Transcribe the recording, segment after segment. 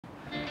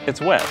It's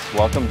Wes.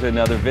 Welcome to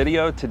another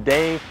video.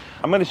 Today,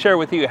 I'm going to share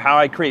with you how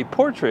I create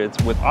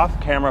portraits with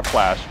off-camera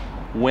flash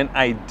when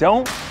I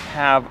don't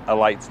have a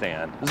light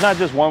stand. There's not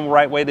just one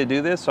right way to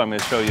do this, so I'm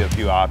going to show you a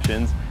few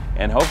options.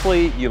 And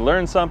hopefully you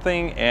learn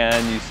something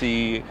and you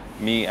see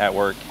me at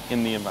work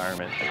in the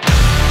environment.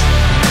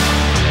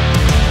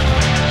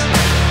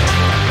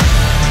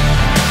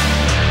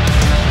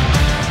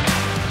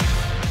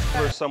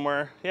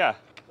 Somewhere, yeah.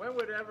 When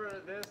would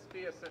ever this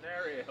be a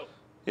scenario?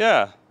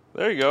 Yeah,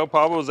 there you go.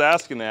 Pablo was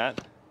asking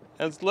that.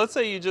 And let's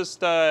say you just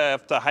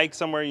have to hike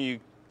somewhere and you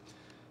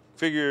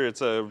figure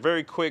it's a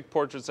very quick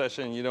portrait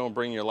session. You don't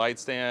bring your light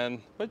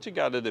stand, but you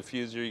got a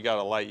diffuser, you got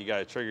a light, you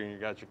got a trigger, and you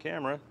got your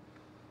camera.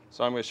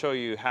 So I'm going to show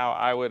you how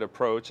I would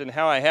approach and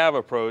how I have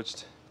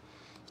approached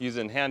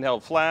using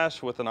handheld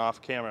flash with an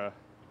off-camera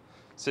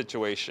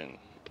situation.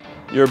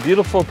 You're a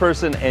beautiful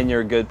person and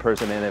you're a good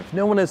person, and if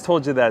no one has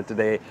told you that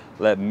today,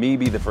 let me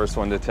be the first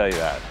one to tell you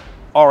that.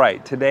 All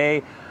right,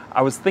 today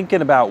I was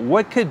thinking about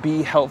what could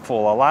be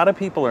helpful. A lot of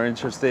people are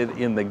interested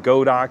in the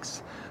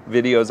Godox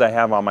videos I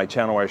have on my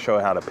channel where I show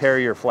how to pair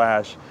your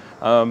flash,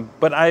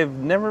 but I've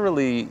never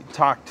really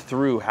talked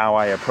through how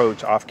I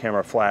approach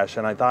off-camera flash,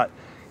 and I thought,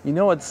 you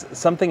know, it's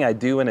something I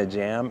do in a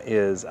jam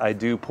is I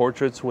do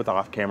portraits with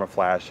off-camera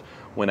flash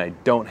when I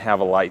don't have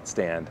a light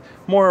stand.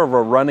 More of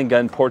a run and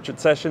gun portrait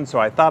session, so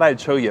I thought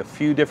I'd show you a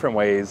few different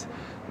ways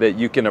that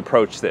you can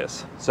approach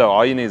this. So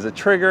all you need is a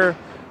trigger,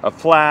 a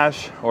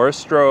flash, or a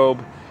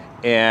strobe,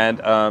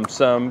 and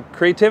some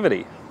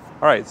creativity.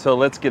 All right, so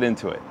let's get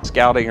into it.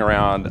 Scouting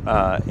around,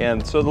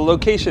 and so the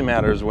location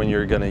matters when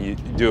you're gonna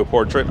do a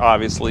portrait,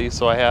 obviously.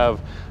 So I have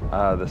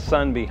the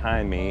sun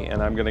behind me,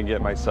 and I'm gonna get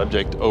my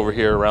subject over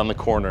here around the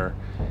corner,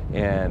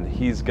 and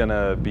he's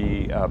gonna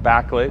be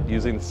backlit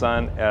using the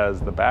sun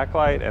as the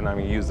backlight, and I'm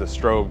gonna use the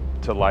strobe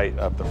to light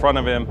up the front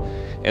of him.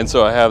 And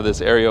so I have this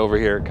area over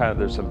here,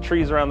 there's some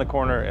trees around the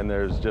corner, and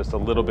there's just a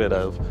little bit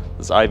of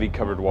this ivy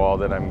covered wall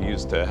that I'm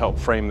used to help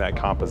frame that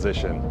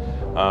composition.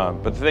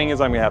 But the thing is,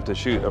 I'm gonna have to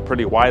shoot a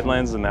pretty wide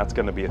lens, and that's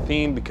gonna be a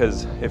theme,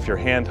 because if you're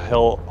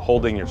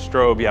holding your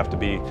strobe, you have to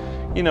be,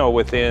 you know,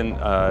 within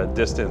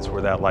distance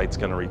where that light's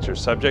gonna reach your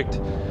subject.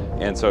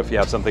 And so if you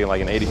have something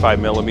like an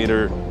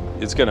 85mm,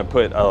 it's gonna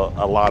put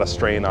a lot of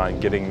strain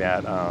on getting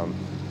that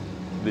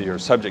your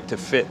subject to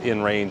fit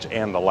in range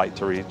and the light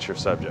to reach your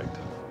subject.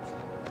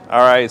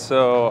 All right,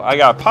 so I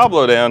got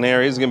Pablo down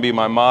here. He's gonna be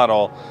my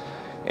model.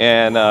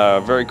 And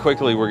very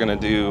quickly, we're gonna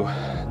do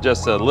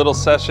just a little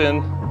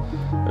session.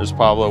 There's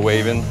Pablo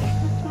waving.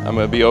 I'm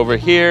gonna be over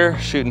here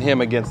shooting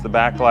him against the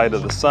backlight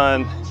of the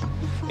sun.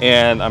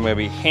 And I'm gonna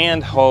be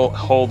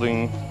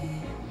holding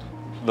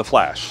the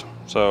flash.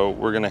 So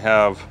we're gonna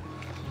have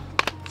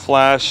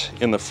flash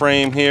in the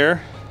frame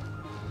here.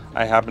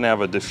 I happen to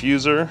have a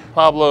diffuser.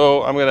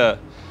 Pablo, I'm gonna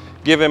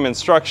give him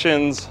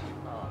instructions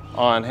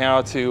on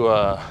how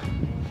to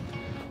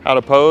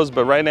pose,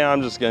 but right now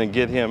I'm just gonna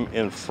get him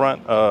in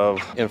front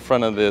of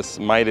this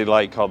mighty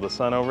light called the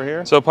sun over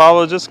here. So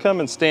Pablo, just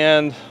come and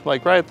stand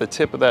like right at the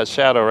tip of that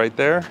shadow right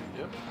there.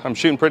 Yep. I'm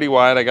shooting pretty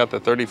wide. I got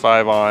the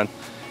 35 on,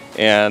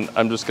 and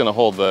I'm just gonna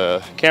hold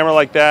the camera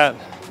like that,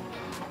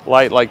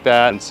 light like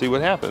that, and see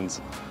what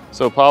happens.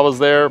 So Pablo's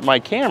there. My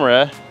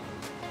camera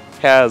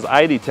has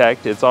eye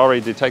detect. It's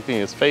already detecting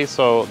his face,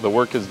 so the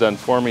work is done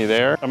for me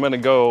there. I'm gonna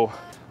go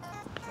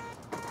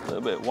a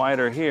little bit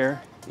wider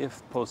here,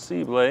 if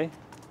possible.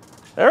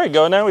 There we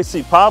go, now we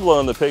see Pablo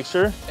in the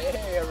picture.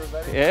 Hey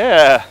everybody.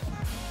 Yeah,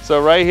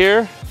 so right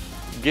here,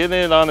 getting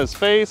it on his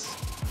face,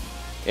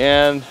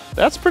 and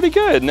that's pretty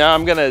good. Now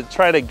I'm gonna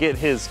try to get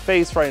his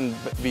face right in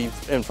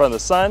front of the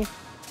sun.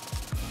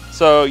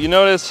 So you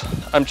notice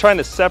I'm trying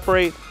to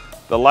separate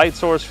the light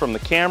source from the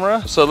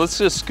camera. So let's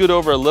just scoot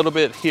over a little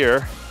bit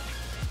here.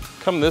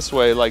 Come this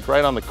way, like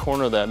right on the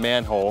corner of that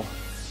manhole.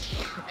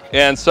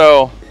 And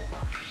so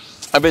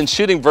I've been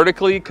shooting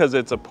vertically because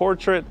it's a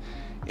portrait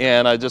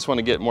and I just want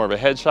to get more of a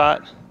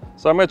headshot.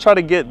 So I'm going to try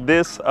to get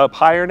this up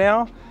higher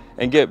now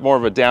and get more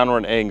of a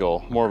downward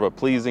angle, more of a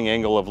pleasing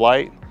angle of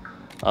light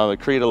to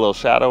create a little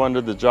shadow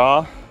under the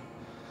jaw.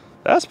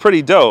 That's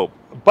pretty dope.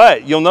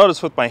 But you'll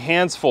notice with my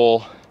hands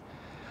full,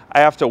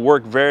 I have to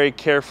work very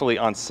carefully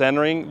on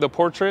centering the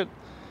portrait.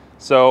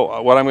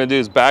 So what I'm gonna do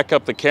is back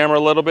up the camera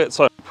a little bit.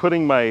 So I'm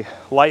putting my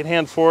light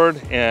hand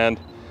forward and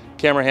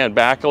camera hand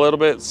back a little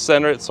bit,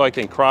 center it so I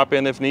can crop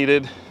in if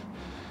needed.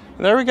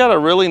 And there we got a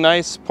really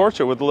nice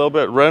portrait with a little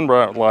bit of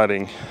Rembrandt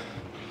lighting.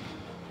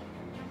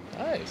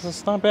 Nice.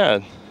 That's not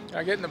bad. Can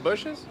I get in the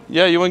bushes?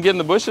 Yeah, you wanna get in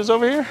the bushes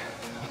over here?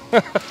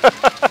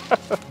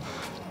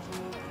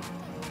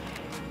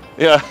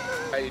 Yeah.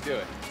 How you do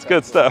it? It's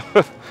good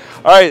stuff.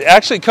 All right,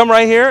 actually come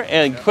right here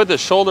and put the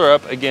shoulder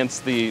up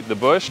against the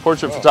bush.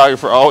 Portrait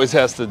photographer always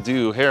has to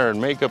do hair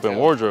and makeup and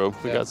wardrobe.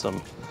 We got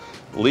some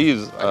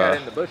leaves. I got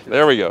in the bushes.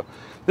 There we go.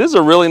 This is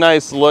a really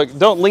nice look.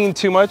 Don't lean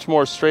too much,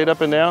 more straight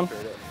up and down.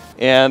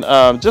 And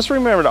just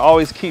remember to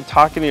always keep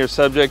talking to your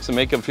subjects and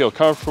make them feel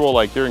comfortable,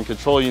 like you're in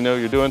control, you know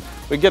what you're doing.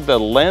 We get the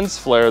lens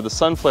flare, the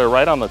sun flare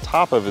right on the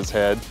top of his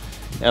head.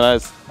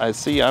 And I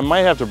see I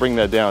might have to bring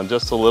that down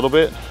just a little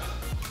bit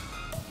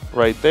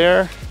right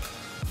there.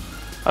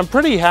 I'm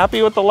pretty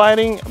happy with the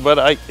lighting,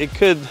 but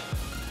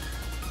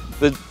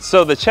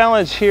so the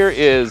challenge here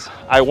is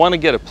I want to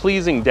get a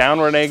pleasing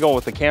downward angle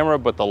with the camera,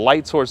 but the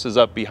light source is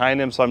up behind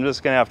him, so I'm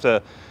just gonna have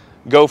to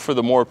go for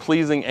the more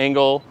pleasing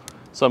angle.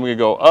 So I'm gonna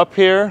go up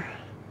here,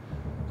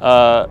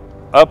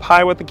 up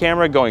high with the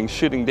camera,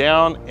 shooting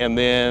down, and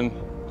then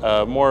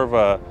more of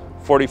a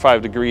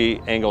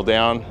 45-degree angle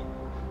down.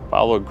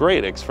 Pablo,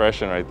 great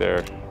expression right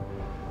there.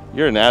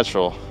 You're a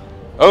natural.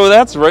 Oh,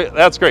 that's right,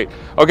 that's great.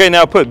 Okay,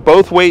 now put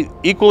both weight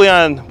equally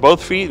on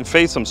both feet and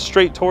face them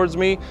straight towards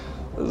me.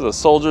 This is a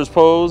soldier's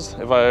pose,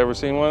 if I ever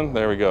seen one.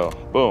 There we go,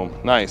 boom,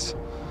 nice.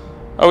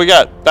 Oh,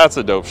 that's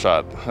a dope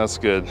shot. That's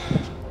good.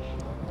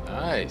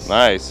 Nice.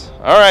 Nice.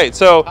 All right,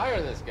 so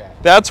hire this guy.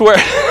 That's where,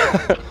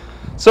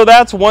 so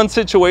that's one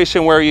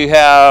situation where you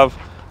have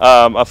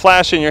a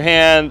flash in your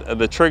hand,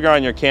 the trigger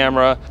on your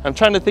camera. I'm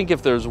trying to think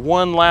if there's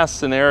one last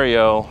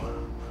scenario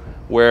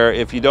where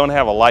if you don't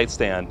have a light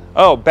stand.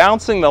 Oh,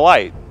 bouncing the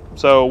light.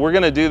 So we're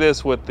gonna do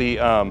this with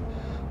not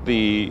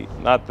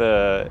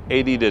the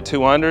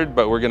AD200,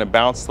 but we're gonna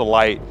bounce the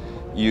light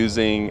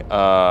using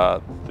the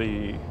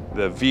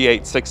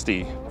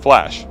V860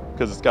 flash,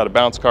 because it's got a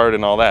bounce card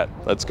and all that.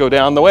 Let's go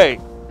down the way.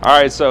 All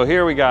right, so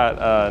here we got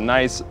a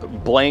nice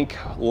blank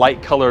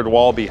light colored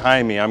wall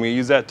behind me. I'm gonna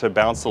use that to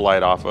bounce the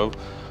light off of.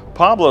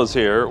 Pablo's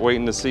here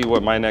waiting to see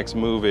what my next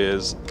move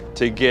is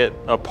to get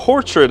a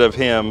portrait of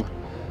him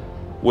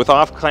with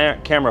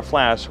off-camera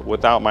flash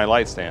without my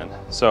light stand.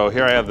 So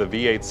here I have the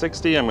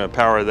V860, I'm gonna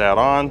power that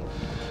on.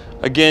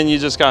 Again, you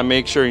just gotta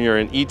make sure you're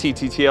in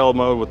ETTL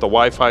mode with the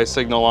Wi-Fi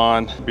signal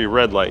on. Be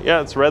red light, yeah,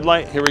 it's red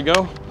light, here we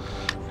go.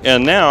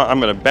 And now I'm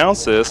gonna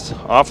bounce this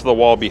off the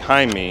wall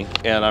behind me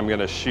and I'm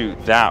gonna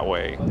shoot that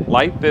way.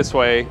 Light this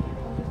way,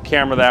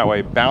 camera that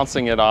way,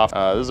 bouncing it off.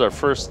 This is our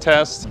first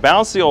test.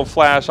 Bounce the old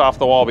flash off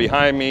the wall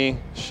behind me,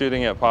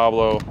 shooting at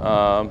Pablo.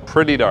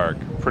 Pretty dark,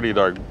 pretty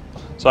dark.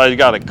 So I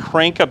gotta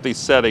crank up these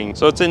settings.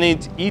 So it's in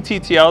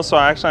ETTL, so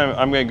actually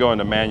I'm gonna go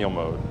into manual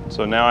mode.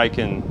 So now I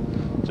can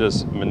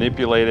just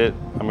manipulate it.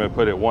 I'm gonna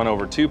put it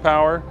 1/2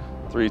 power,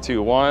 3,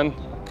 2, 1.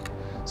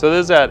 So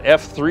this is at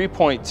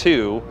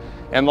f3.2,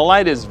 and the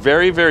light is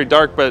very, very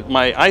dark, but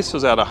my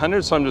ISO's at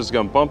 100, so I'm just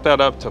gonna bump that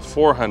up to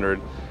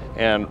 400.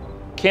 And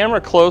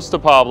camera close to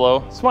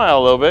Pablo, smile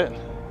a little bit.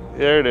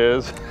 There it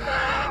is.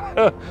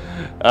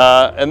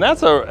 And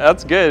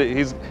that's good.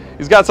 He's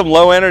got some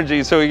low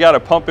energy, so we gotta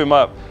pump him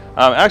up.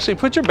 Actually,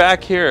 put your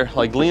back here,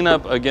 like lean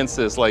up against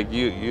this, like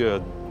you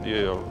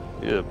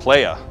a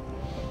playa.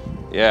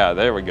 Yeah,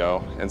 there we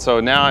go. And so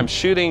now I'm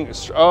shooting.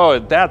 Oh,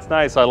 that's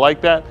nice. I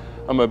like that.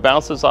 I'm gonna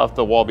bounce this off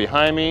the wall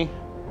behind me,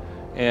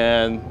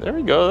 and there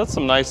we go. That's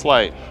some nice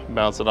light.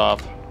 Bounce it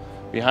off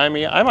behind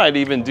me. I might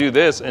even do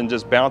this and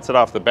just bounce it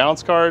off the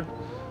bounce card.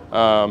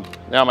 Now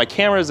my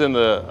camera's in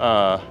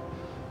the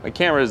the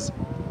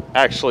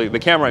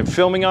camera I'm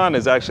filming on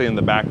is actually in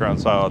the background,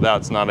 so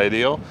that's not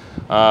ideal.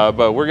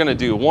 But we're gonna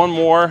do one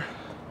more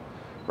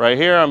right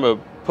here. I'm gonna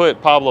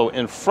put Pablo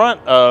in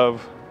front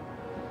of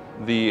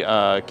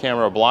the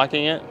camera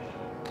blocking it.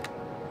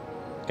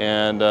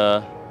 And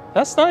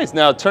that's nice.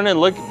 Now turn and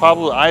look,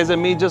 Pablo's eyes at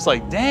me just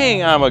like,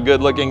 dang, I'm a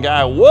good looking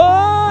guy.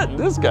 What?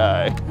 This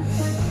guy?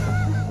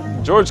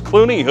 George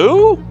Clooney,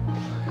 who?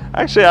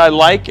 Actually, I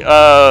like,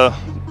 the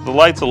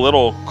light's a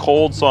little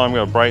cold, so I'm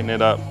gonna brighten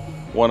it up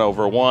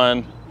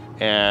 1/1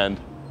 and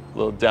a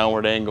little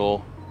downward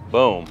angle,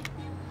 boom.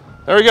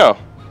 There we go.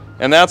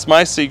 And that's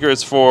my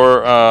secrets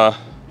for nice.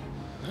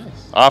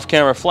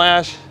 Off-camera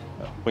flash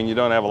when you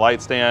don't have a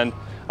light stand.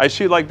 I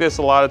shoot like this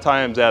a lot of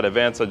times at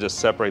events. I just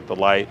separate the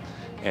light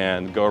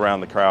and go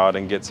around the crowd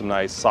and get some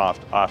nice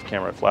soft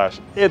off-camera flash.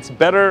 It's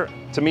better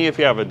to me if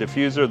you have a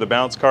diffuser. The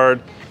bounce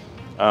card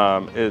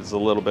is a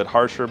little bit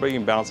harsher, but you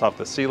can bounce off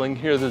the ceiling.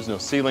 Here there's no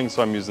ceiling,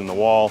 so I'm using the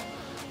wall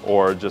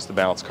or just the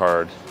bounce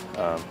card.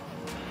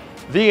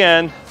 The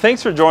end.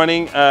 Thanks for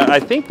joining. I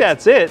think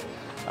that's it.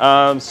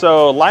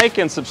 So like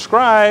and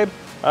subscribe.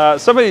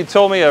 Somebody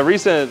told me a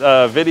recent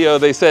video,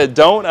 they said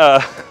don't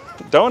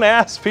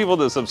ask people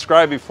to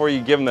subscribe before you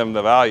give them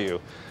the value.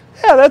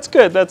 Yeah, that's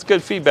good. That's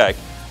good feedback.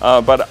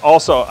 But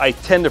also I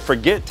tend to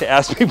forget to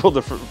ask people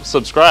to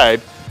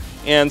subscribe.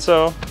 And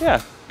so,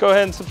 yeah, go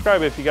ahead and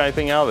subscribe if you got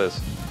anything out of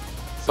this.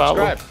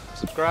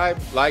 Subscribe,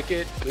 like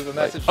it, leave a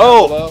message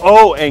down below.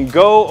 Oh, and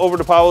go over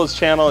to Pablo's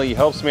channel. He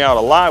helps me out a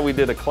lot. We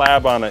did a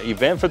collab on an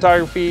event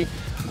photography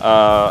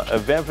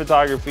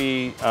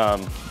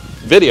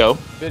video.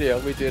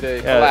 We did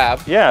a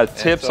collab. Yeah,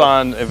 tips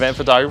on event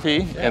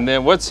photography. Yeah. And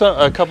then what's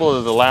a couple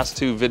of the last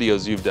 2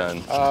 videos you've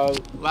done?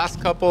 Last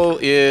couple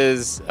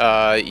is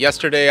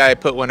yesterday I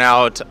put one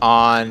out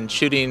on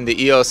shooting the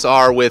EOS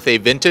R with a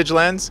vintage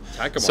lens.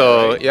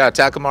 Takumar, right? Yeah,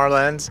 Takumar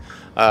lens.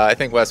 I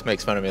think Wes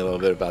makes fun of me a little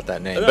bit about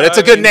that name, but it's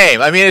a good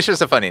name. I mean, it's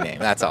just a funny name.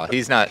 That's all.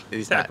 He's not.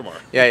 Takumar.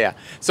 Yeah.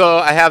 So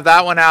I have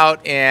that one out,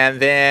 and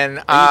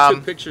then you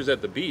took pictures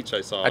at the beach.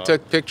 I saw. I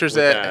took pictures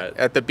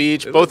at the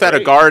beach, both at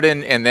a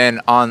garden and then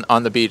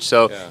on the beach.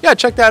 So yeah,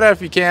 check that out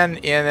if you can.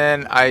 And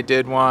then I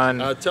did one.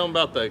 Tell them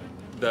about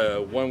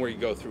the one where you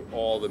go through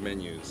all the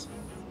menus.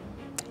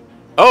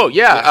 Oh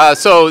yeah,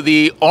 so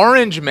the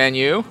orange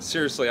menu.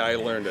 Seriously, I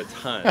learned a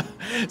ton.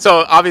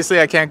 So obviously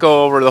I can't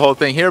go over the whole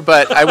thing here,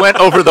 but I went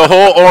over the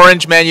whole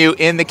orange menu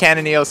in the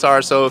Canon EOS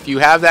R. So if you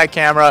have that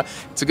camera,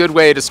 it's a good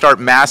way to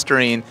start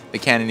mastering the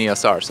Canon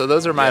EOS R. So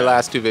those are my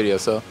last 2 videos.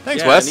 So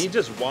thanks, Wes. And he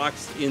just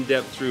walks in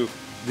depth through.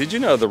 Did you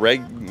know the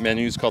reg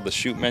menu is called the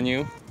shoot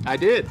menu? I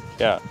did.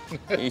 Yeah,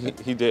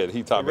 he did.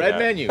 He taught me that. Red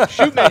menu,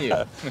 shoot menu.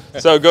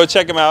 So go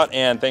check him out,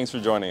 and thanks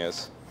for joining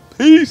us.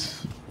 Peace.